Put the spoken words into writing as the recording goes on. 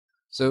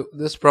So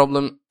this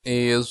problem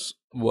is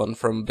one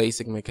from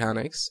basic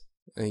mechanics,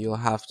 and you'll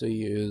have to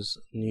use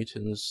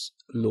Newton's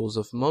laws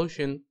of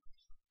motion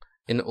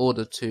in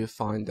order to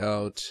find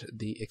out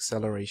the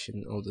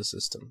acceleration of the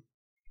system.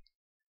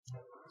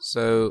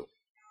 So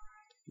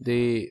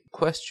the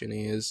question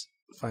is,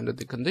 find out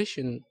the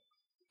condition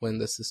when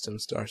the system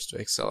starts to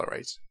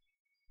accelerate.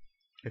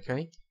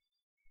 Okay?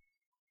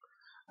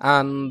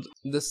 And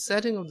the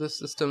setting of the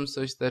system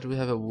such that we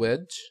have a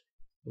wedge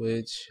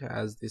which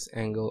has this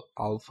angle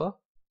alpha,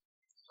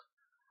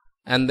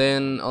 and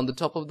then on the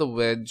top of the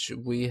wedge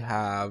we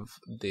have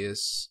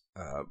this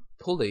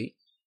pulley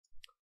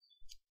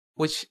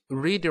which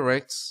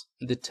redirects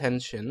the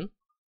tension.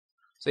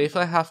 So if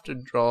I have to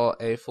draw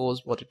a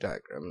force body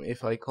diagram,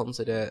 if I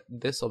consider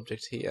this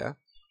object here,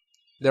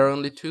 there are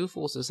only two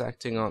forces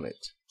acting on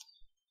it.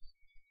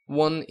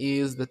 One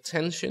is the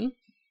tension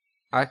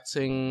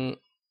acting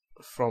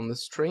from the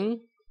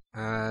string,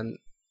 and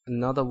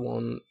another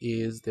one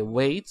is the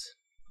weight,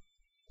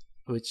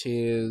 which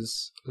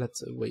is, let's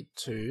say, weight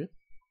 2,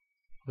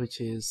 which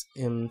is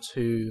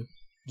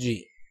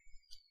m2g.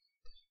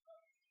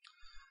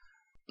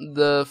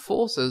 The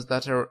forces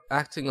that are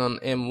acting on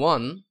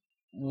m1,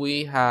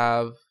 we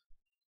have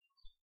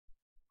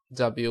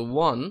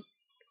w1,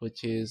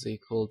 which is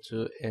equal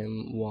to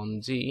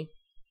m1g,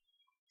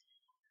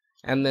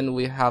 and then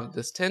we have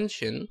this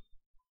tension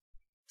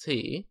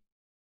T,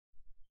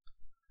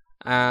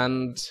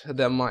 and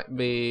there might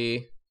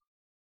be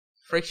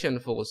friction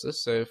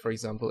forces. So for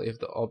example, if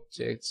the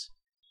object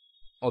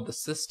or the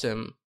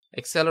system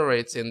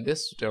accelerates in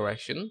this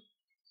direction,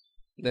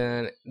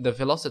 then the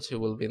velocity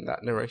will be in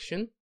that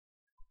direction,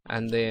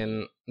 and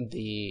then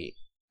the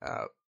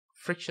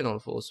frictional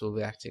force will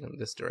be acting in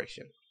this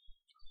direction.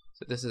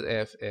 So this is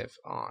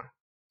FFR,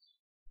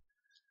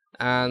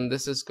 and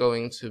this is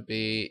going to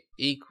be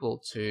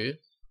equal to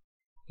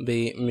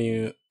be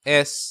mu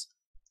s.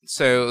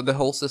 So the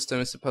whole system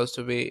is supposed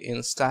to be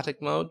in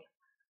static mode,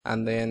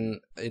 and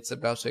then it's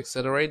about to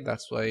accelerate.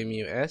 That's why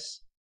mu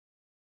s,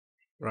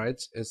 right,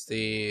 is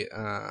the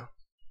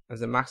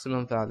as a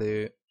maximum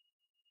value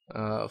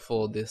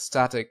for the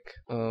static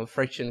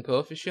friction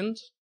coefficient,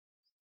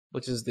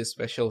 which is the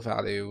special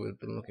value we've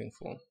been looking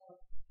for.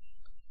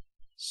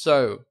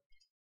 So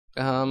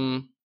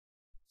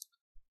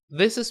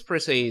this is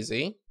pretty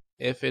easy.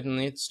 If it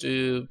needs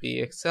to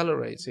be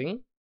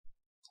accelerating,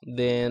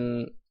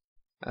 then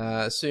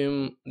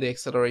assume the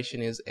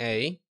acceleration is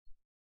a,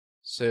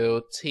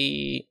 so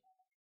t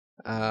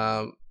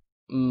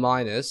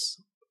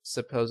minus,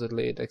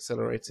 supposedly it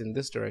accelerates in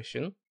this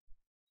direction,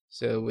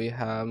 so we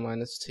have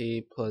minus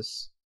t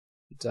plus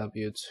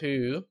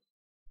w2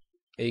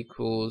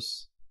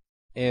 equals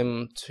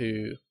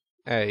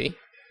m2a,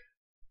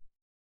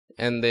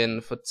 and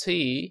then for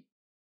t,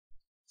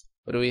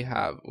 what do we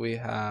have? We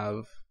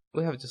have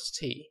just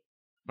t,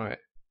 right?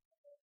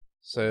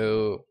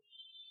 So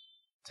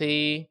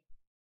t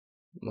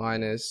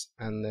minus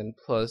and then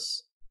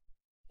plus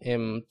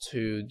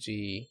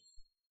m2g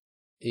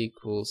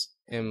equals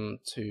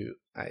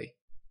m2a.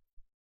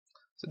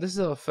 So this is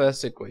our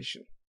first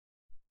equation.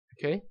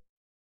 Okay,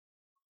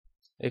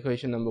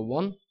 equation number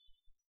 1,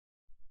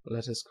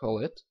 let us call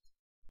it.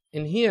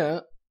 In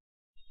here,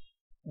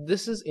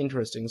 this is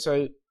interesting.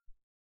 So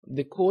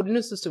the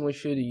coordinate system we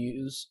should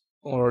use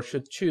or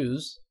should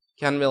choose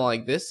can be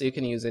like this. You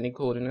can use any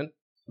coordinate,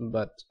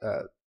 but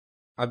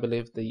I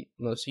believe the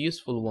most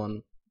useful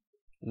one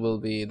will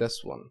be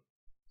this one.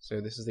 So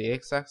this is the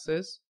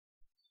x-axis,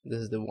 this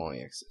is the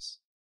y-axis.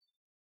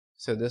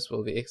 So this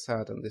will be x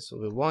hat and this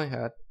will be y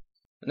hat.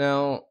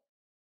 Now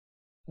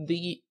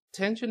the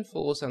tension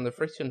force and the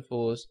friction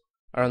force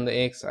are on the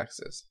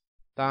x-axis.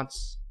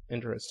 That's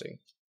interesting.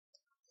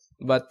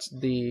 But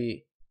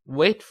the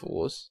weight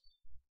force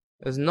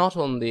is not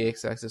on the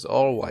x-axis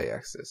or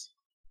y-axis.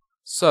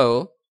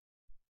 So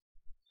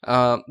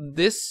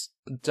this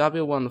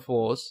W1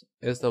 force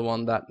is the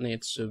one that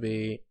needs to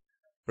be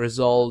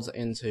resolved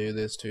into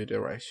these two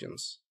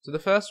directions. So the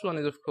first one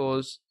is, of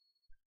course,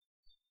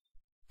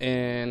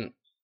 in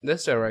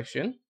this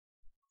direction.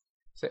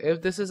 So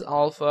if this is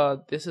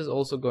alpha, this is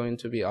also going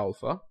to be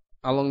alpha.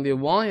 Along the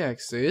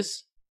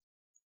y-axis,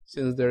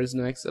 since there is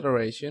no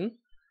acceleration,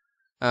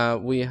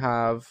 we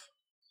have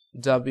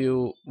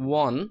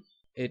W1,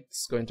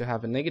 it's going to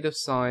have a negative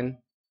sign,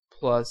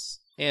 plus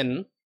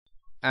n,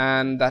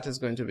 and that is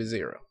going to be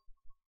 0.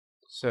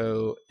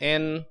 So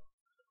n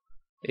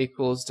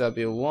equals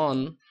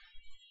W1,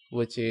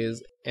 which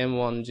is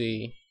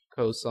m1g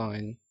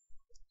cosine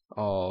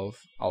of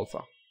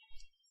alpha.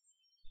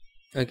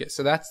 Okay,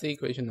 so that's the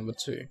equation number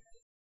 2.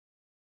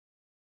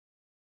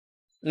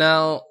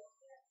 Now,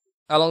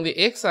 along the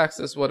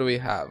x-axis, what do we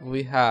have?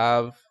 We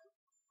have,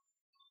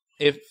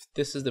 if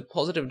this is the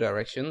positive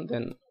direction,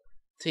 then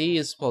t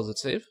is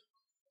positive.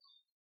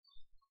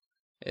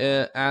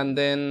 And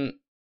then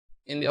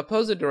in the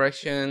opposite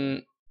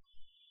direction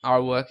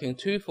are working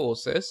two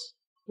forces.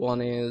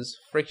 One is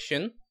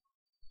friction,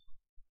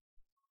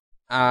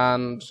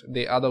 and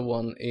the other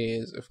one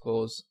is, of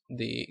course,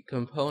 the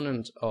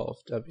component of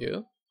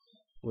W,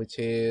 which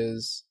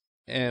is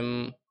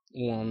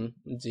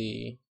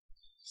m1g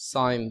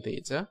sine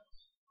theta,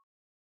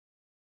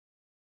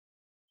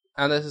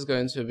 and this is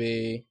going to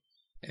be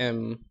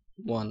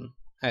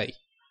m1a,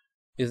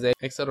 is the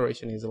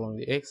acceleration is along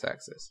the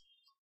x-axis.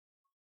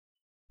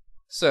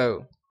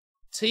 So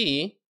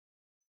t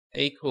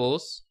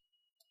equals,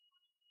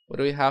 what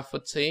do we have for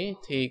t?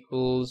 T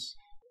equals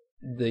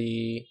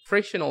the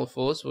frictional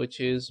force, which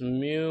is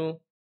mu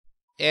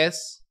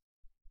s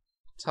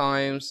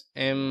times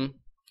n,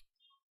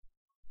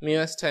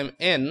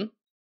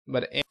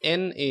 but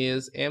n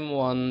is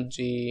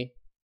m1g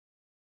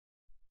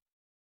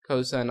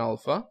cosine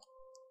alpha,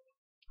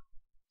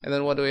 and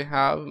then what do we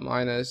have?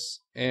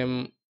 Minus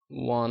m1g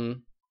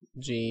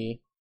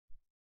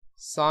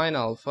sine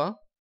alpha.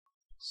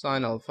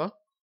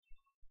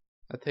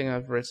 I think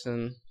I've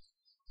written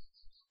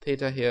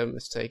theta here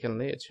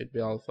mistakenly, it should be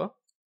alpha,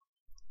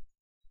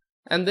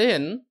 and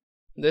then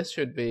this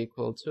should be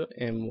equal to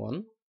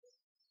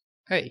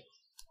m1a.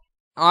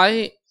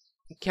 I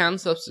can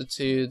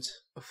substitute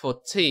for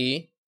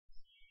t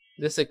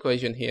this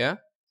equation here,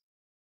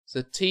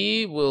 so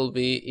t will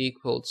be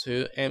equal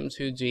to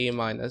m2g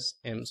minus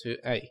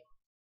m2a.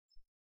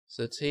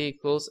 So t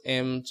equals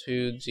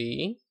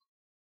m2g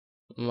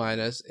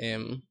minus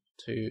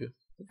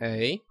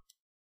m2a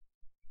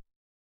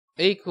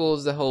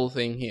equals the whole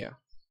thing here,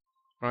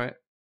 right?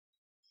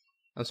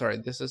 I'm sorry,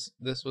 this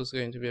was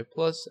going to be a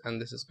plus,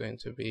 and this is going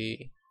to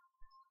be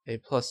a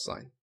plus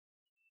sign,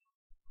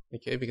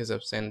 okay, because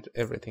I've sent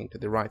everything to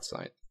the right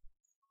side.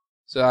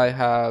 So I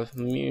have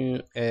mu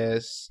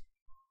s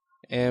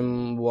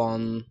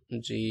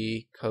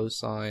m1g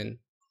cosine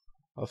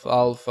of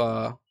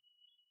alpha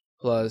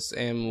plus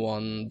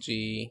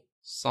m1g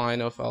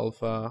sine of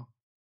alpha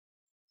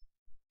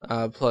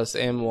plus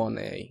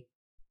m1a.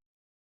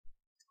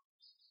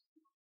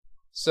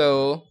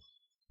 So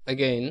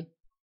again,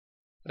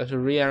 let's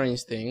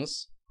rearrange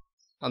things.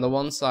 On the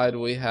one side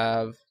we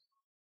have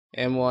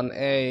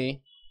m1a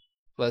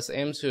plus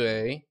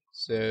m2a,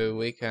 so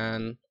we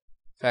can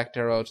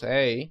factor out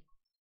a,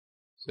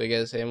 so we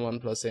get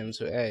m1 plus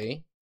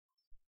m2a.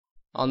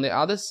 On the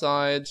other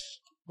side,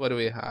 what do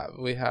we have?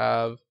 We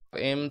have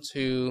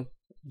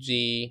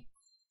m2g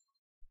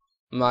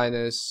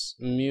minus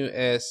mu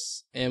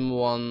s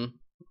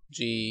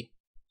m1g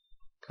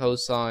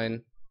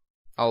cosine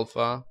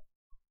alpha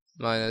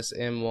minus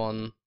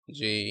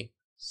m1g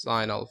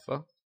sine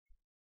alpha,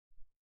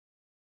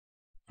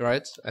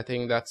 right? I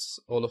think that's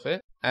all of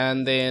it.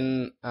 And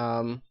then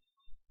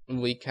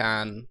we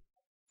can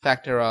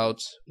factor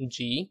out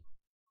g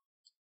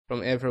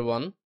from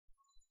everyone,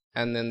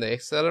 and then the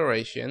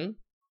acceleration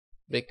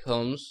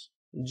becomes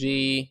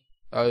g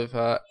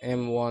over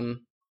m1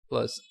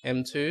 plus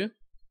m2,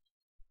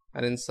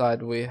 and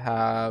inside we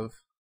have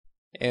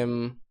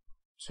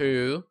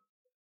m2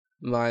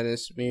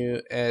 minus mu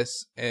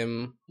s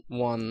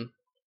m1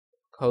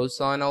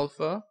 cosine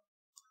alpha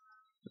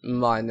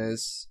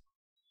minus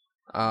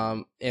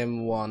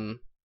m1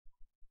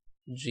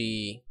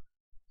 g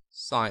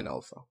sine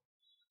alpha.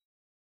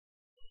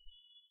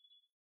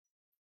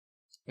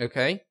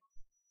 Okay,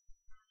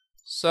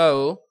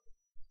 so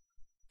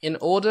in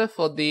order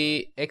for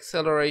the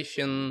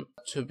acceleration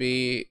to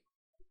be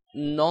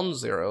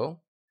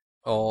non-zero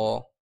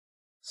or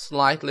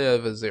slightly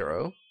over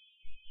zero,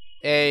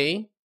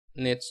 a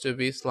needs to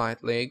be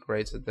slightly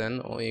greater than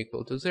or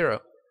equal to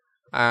 0,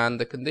 and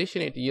the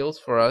condition it yields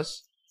for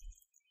us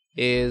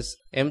is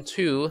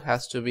m2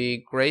 has to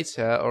be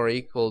greater or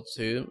equal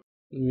to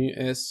mu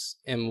s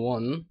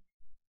m1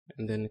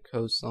 and then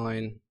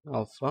cosine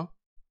alpha,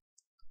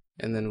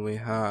 and then we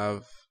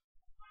have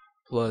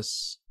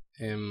plus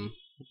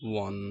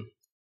m1,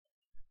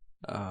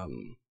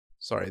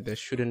 sorry, there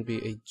shouldn't be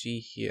a g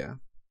here,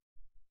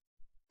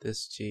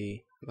 this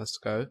g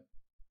must go,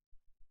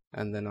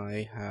 and then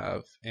I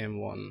have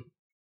m1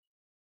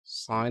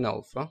 sine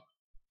alpha.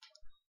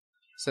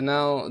 So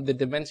now the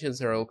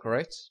dimensions are all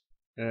correct.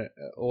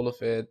 All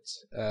of it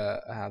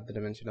have the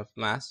dimension of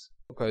mass.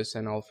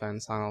 Cosine alpha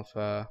and sine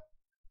alpha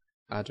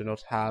do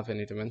not have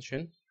any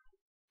dimension,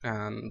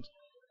 and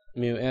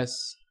mu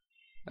s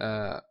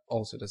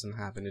also doesn't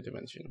have any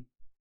dimension.